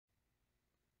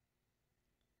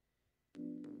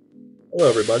Hello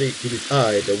everybody, it is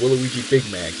I, the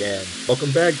TheWilluigiBigmak, and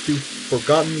welcome back to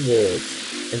Forgotten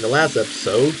Worlds. In the last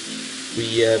episode,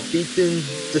 we beaten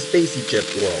the Space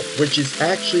Egypt world, which is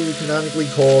actually canonically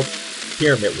called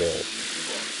Pyramid World.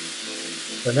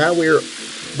 But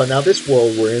now this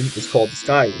world we're in is called the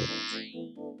Sky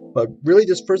World. But really,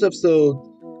 this first episode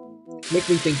makes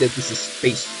me think that this is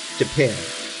Space Japan,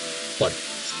 but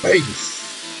space.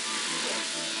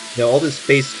 All this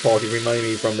space talk reminded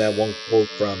me from that one quote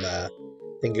from I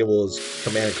think it was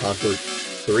Command and Conquer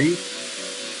 3.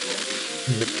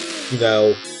 You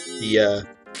know, the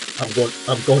I'm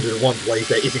going to the one place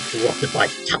that isn't corrupted by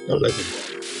capitalism.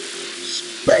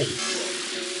 Space.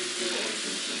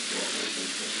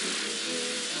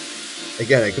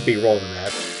 Again, I could be wrong on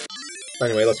that.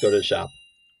 Anyway, let's go to the shop.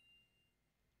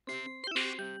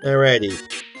 Alrighty.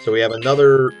 So we have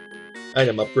another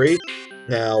item upgrade.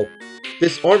 Now,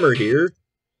 this armor here.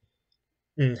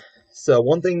 So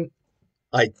one thing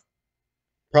I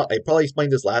probably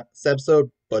explained this last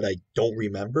episode, but I don't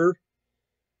remember.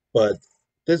 But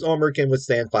this armor can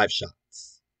withstand 5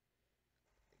 shots.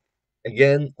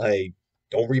 Again, I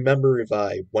don't remember if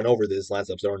I went over this last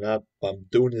episode or not, but I'm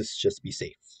doing this just to be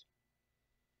safe.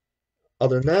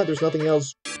 Other than that, there's nothing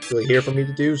else really here for me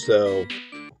to do, so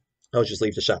I'll just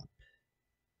leave the shop.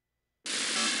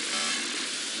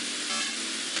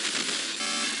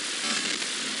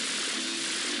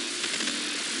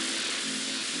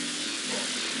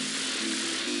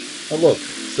 Oh look,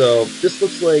 so this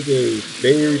looks like a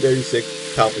very, very sick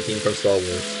Palpatine from Star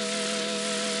Wars.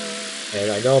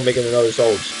 And I know I'm making another Star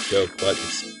Wars joke, but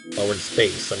we're in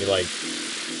space. I mean, like,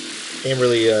 can't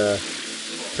really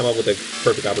come up with a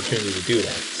perfect opportunity to do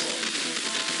that.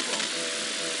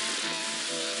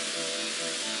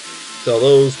 So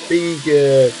those big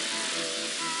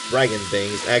dragon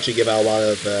things actually give out a lot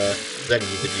of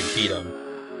zennies if you beat them.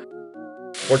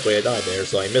 Fortunately, I died there,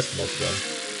 so I missed most of them.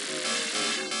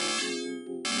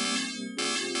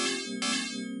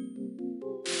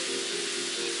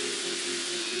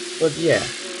 But yeah.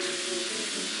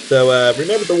 So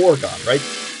remember the War God, right?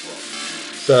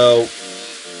 So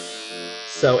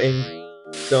in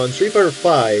Street Fighter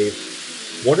V,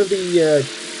 one of the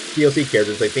DLC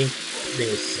characters, I think his name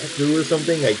was Seku or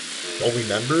something, I don't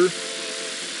remember.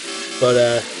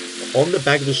 But on the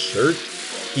back of his shirt,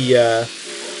 you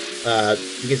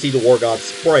can see the War God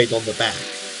sprite on the back.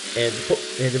 And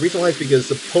the reason why is because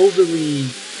supposedly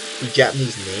the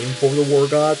Japanese name for the War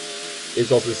God is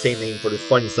also the same name for the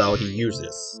fighting style he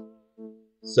uses.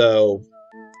 So,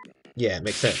 yeah, it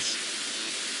makes sense.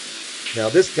 Now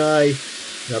this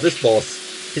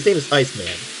boss, his name is Iceman,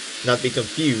 not to be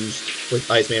confused with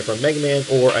Iceman from Mega Man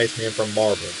or Iceman from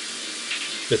Marvel,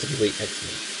 specifically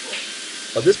X-Men.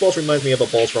 But this boss reminds me of a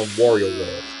boss from Wario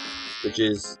World, which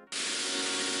is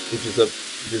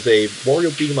a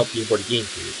Wario beat 'em up game for the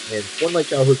GameCube, and one of my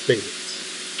childhood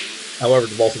favorites. However,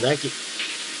 the boss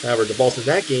in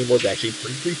that game was actually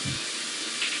pretty creepy,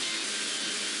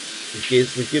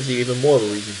 which gives you even more of a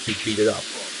reason to beat it up.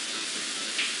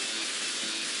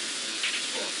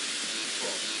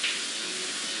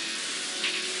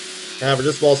 However,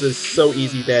 this boss is so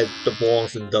easy that it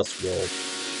belongs in Dust World.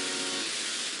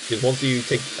 Because once you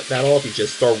take that off, you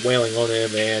just start wailing on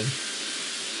him, and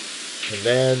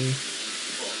then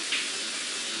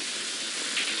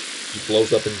he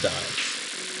blows up and dies.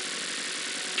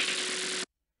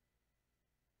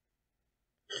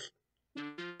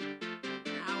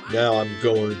 Now I'm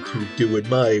going to do it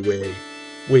my way.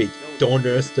 Wait, don't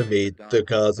underestimate the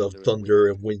gods of thunder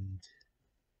and wind.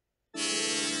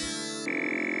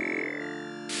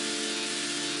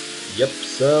 Yep,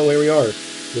 so here we are.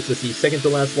 This is the second to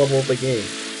last level of the game.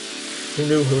 Who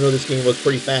knew this game was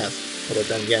pretty fast? Although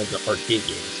then again, it's an arcade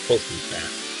game. It's supposed to be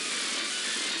fast.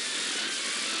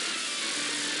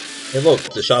 And look,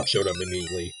 the shop showed up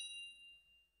immediately.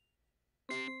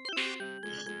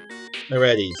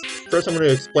 Alrighty, first I'm going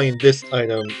to explain this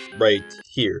item right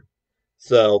here.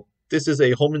 So, this is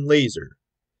a homing laser.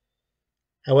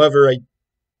 However, I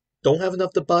don't have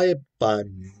enough to buy it, but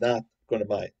I'm not going to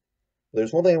buy it.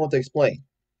 There's one thing I want to explain.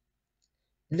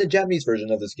 In the Japanese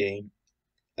version of this game,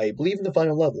 I believe in the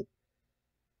final level,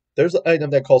 there's an item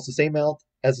that costs the same amount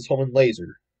as this homing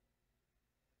laser,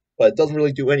 but it doesn't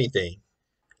really do anything.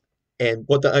 And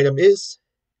what the item is,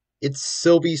 it's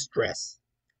Sylvie's dress.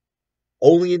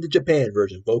 Only in the Japan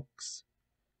version, folks.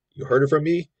 You heard it from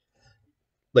me?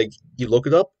 Like, you look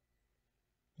it up,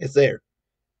 it's there.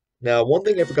 Now, one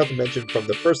thing I forgot to mention from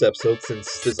the first episode,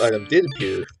 since this item did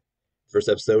appear first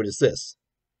episode, is this.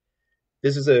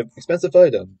 This is an expensive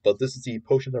item, but this is the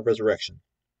Potion of Resurrection.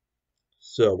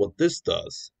 So what this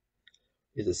does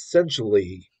is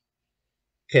essentially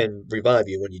can revive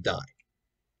you when you die.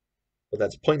 But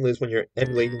that's pointless when you're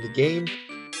emulating the game,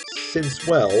 since,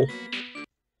 well,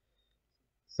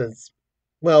 since,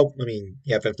 well, I mean,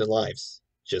 you have 15 lives.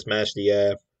 Just mash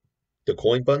the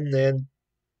coin button and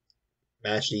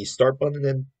mash the start button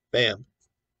and bam.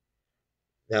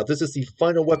 Now this is the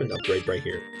final weapon upgrade right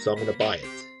here, so I'm gonna buy it.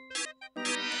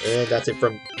 And that's it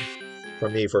from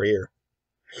me for here.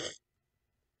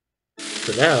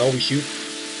 So now we shoot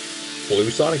blue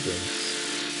Sonic rings.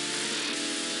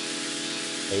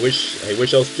 I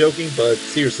wish I was joking, but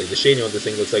seriously, the shading on this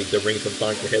thing looks like the rings from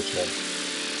Sonic the Hedgehog.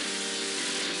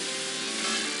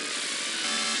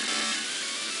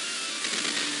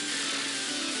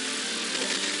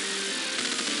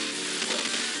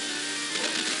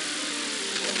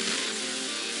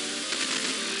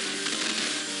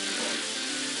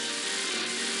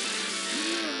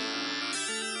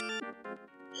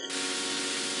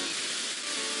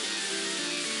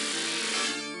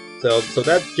 So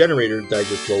that generator that I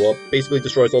just blew up basically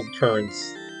destroys all the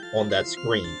turrets on that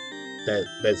screen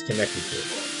that's connected to it.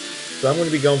 So I'm going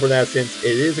to be going for that since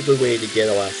it is a good way to get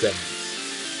a lot of 70s.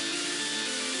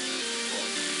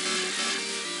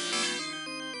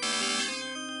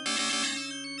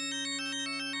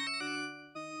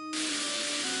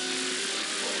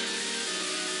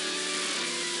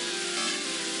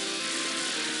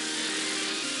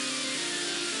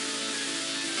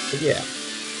 But yeah,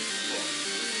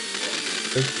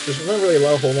 there's not really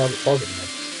a whole lot to talk about.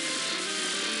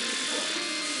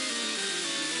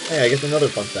 Hey, I guess another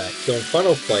fun fact. So in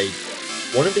Final Fight,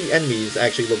 one of the enemies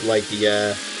actually looked like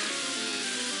the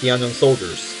unknown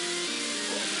soldiers.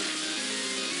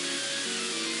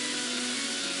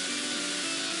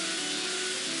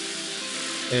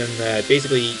 And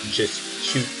basically just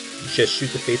shoot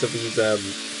the face of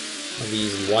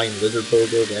these lion lizard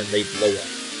bozos and they blow up.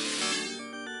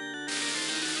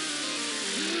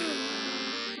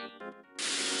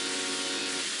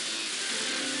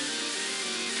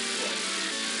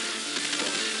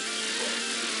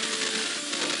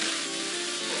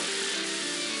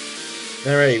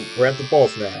 Alright, we're at the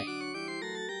boss now.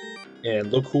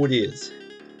 And look who it is.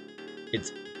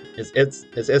 It's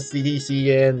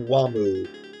SCDC and Wamu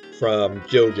from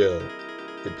JoJo,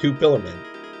 the two pillar men.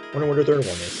 I wonder what the third one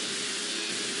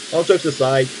is. All jokes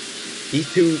aside, these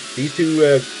two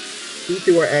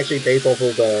are actually based off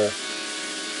of a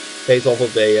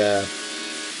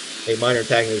minor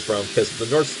antagonist from Fist of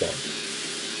the North Star.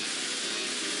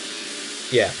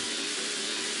 Yeah.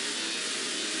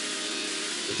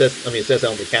 It says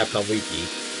on the Capcom Wiki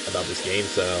about this game,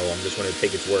 so I'm just going to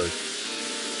take its word.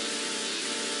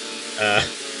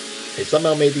 They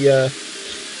somehow made the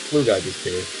blue guy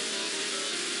disappear.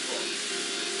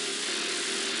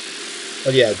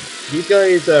 But yeah, these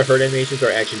guys' hurt animations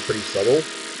are actually pretty subtle,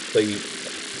 but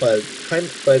it's kind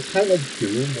of like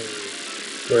Doom,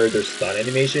 where their stun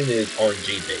animation is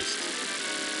RNG based.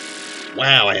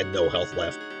 Wow, I had no health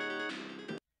left.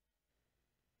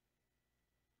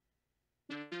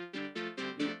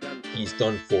 He's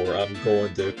done for. I'm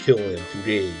going to kill him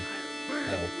today.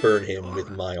 I'll burn him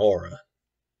with my aura.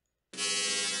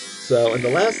 So in the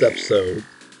last episode,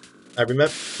 I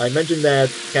mentioned that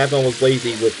Capcom was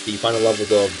lazy with the final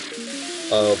levels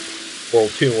of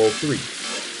World 2 and World 3,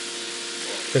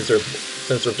 since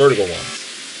they're vertical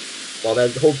ones. While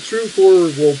that holds true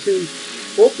for World 2,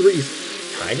 World 3 is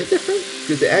kind of different,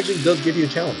 because it actually does give you a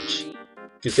challenge.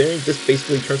 Considering this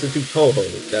basically turns into Toho,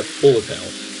 that bullet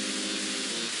hell.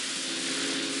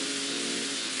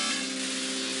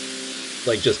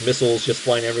 Like just missiles just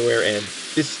flying everywhere, and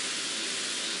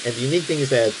the unique thing is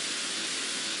that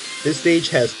this stage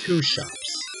has two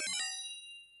shops.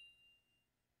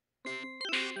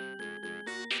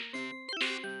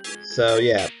 So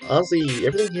yeah, honestly,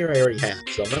 everything here I already have,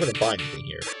 so I'm not going to buy anything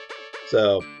here.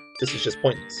 So this is just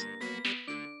pointless.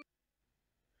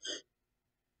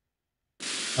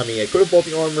 I mean, I could have bought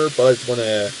the armor, but it's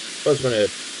gonna,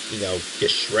 get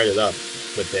shredded up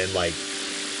within like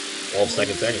 12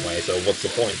 seconds anyway. So what's the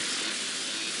point?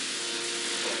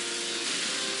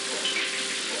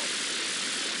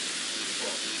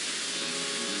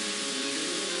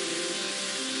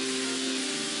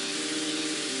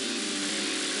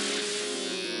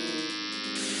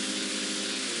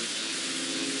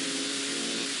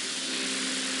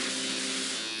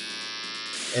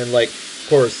 And like, of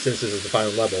course, since this is the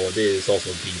final level, it is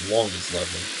also the longest level.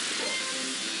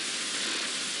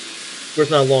 Of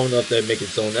course, not long enough to make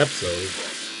its own episode.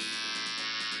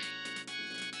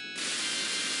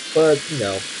 But,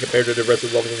 compared to the rest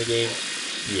of the levels in the game,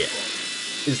 yeah,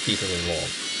 it's decently long.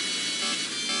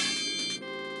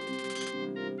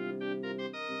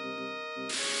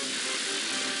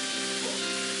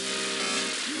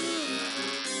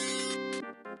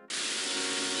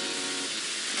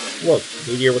 Look,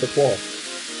 meteor with a claw.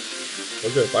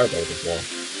 Look at a fireball with a claw.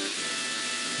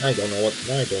 I don't know what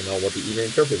to even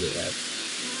interpret it as.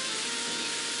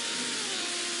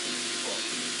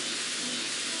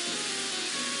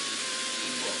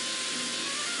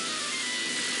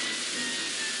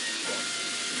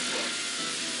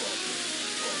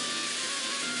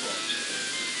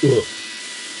 Ugh.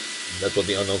 That's what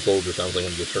the unknown soldier sounds like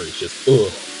when he gets hurt. It's just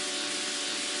ugh.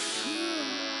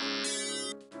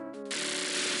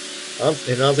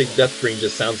 And honestly, Death Scream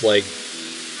just sounds like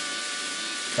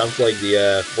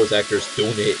the voice actor's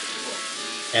doing it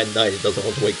at night. It doesn't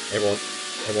want to wake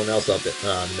everyone else up in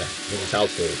his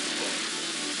household.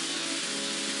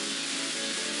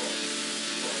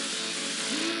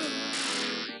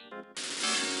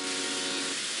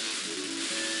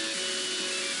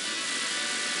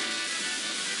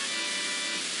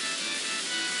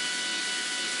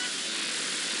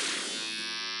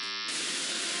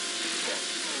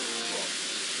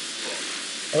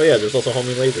 Oh yeah, there's also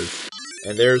homing lasers,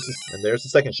 and there's the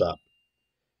second shop,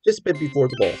 just a bit before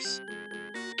the boss.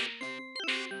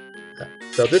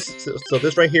 So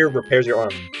this right here repairs your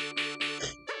arm.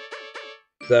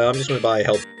 So I'm just gonna buy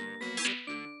health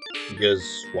because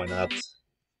why not?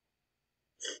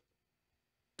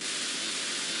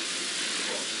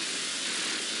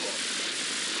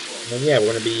 And yeah, we're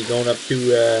gonna be going up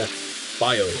to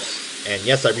Bios, and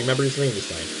yes, I remember his name this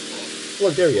time.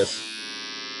 Look, there he is.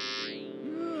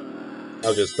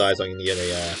 I'll just die so I can get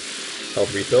a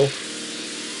health refill.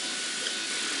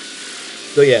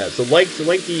 So yeah, so like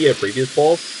the previous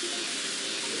boss,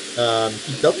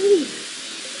 he doesn't really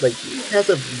like he has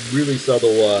a really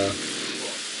subtle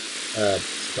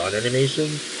stun animation,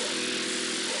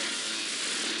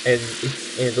 and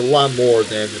it's a lot more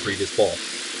than the previous boss.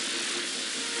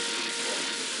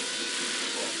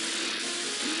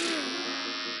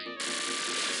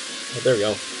 Oh, there we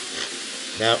go.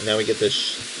 Now we get to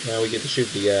shoot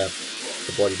the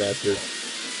bloody bastard.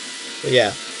 But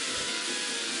yeah,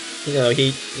 he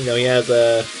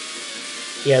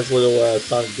has little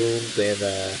sonic booms and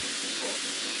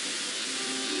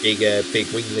big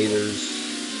wing lasers.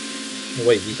 Oh,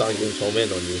 wait, these sonic booms home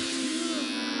in on you.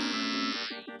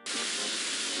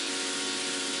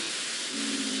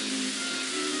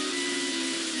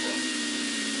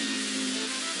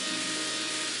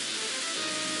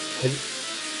 And,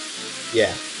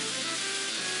 yeah.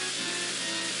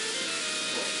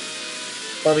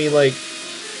 I mean,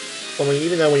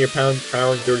 even though when you're powering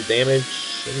through damage,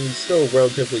 I mean, it's still a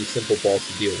relatively simple boss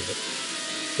to deal with,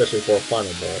 especially for a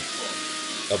final boss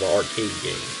of an arcade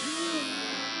game.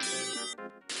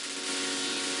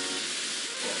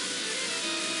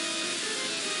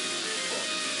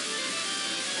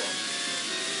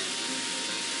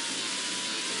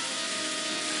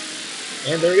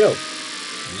 And there you go.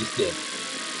 He's dead.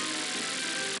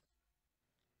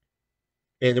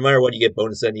 And no matter what, you get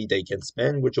bonus energy that you can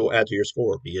spend, which will add to your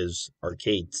score because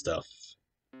arcade stuff.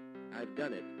 I've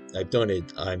done it. I've done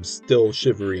it. I'm still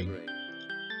shivering.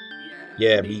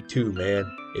 Yeah, me too,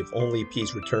 man. If only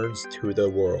peace returns to the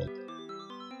world.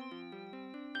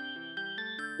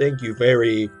 Thank you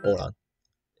very. Hold on.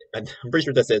 I'm pretty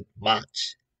sure that said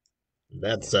much.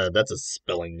 That's a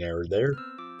spelling error there.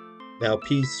 Now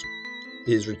peace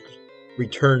is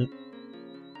return.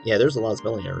 Yeah, there's a lot of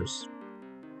spelling errors.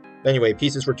 But anyway,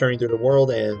 peace is returning to the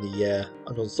world, and the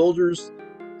unknown soldiers.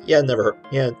 Yeah,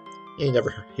 you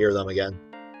never hear them again.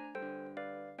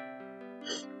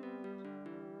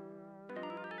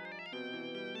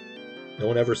 No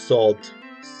one ever saw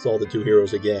the two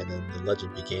heroes again, and the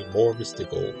legend became more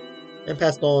mystical and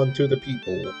passed on to the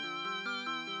people.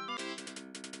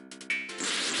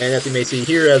 And as you may see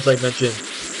here, as I mentioned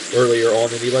earlier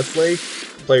on in the Let's Play,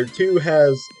 player 2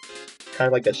 has kind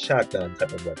of like a shotgun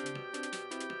type of weapon.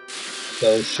 So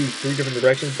it shoots 3 different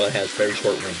directions, but has very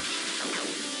short range.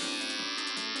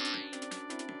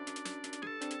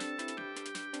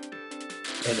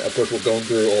 And of course, we're going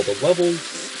through all the levels.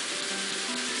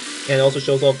 And it also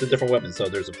shows off the different weapons. So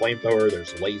there's a flamethrower,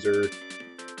 there's a laser.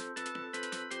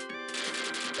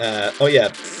 Oh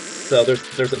yeah, so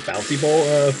there's a bouncy ball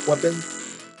weapon.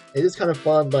 It is kind of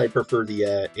fun, but I prefer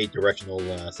the 8-directional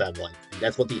satellite. And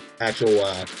that's what the actual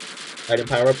item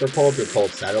power-ups are called. They're called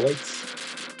satellites.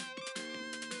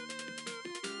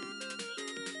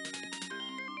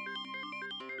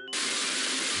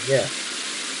 Yeah.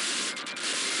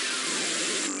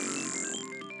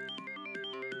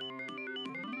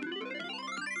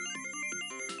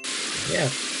 Yeah.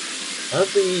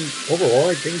 Honestly, overall,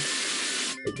 I think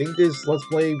this Let's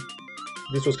Play,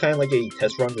 this was kind of like a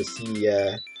test run to see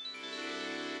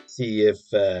if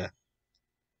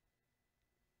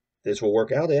this will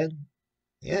work out, and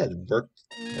Yeah, it worked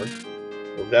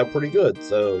out pretty good.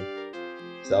 So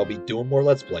I'll be doing more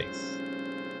Let's Plays.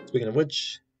 Speaking of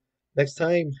which, next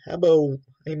time, how about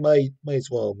I might as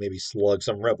well maybe slug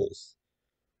some rebels.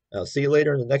 I'll see you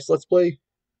later in the next Let's Play.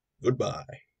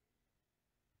 Goodbye.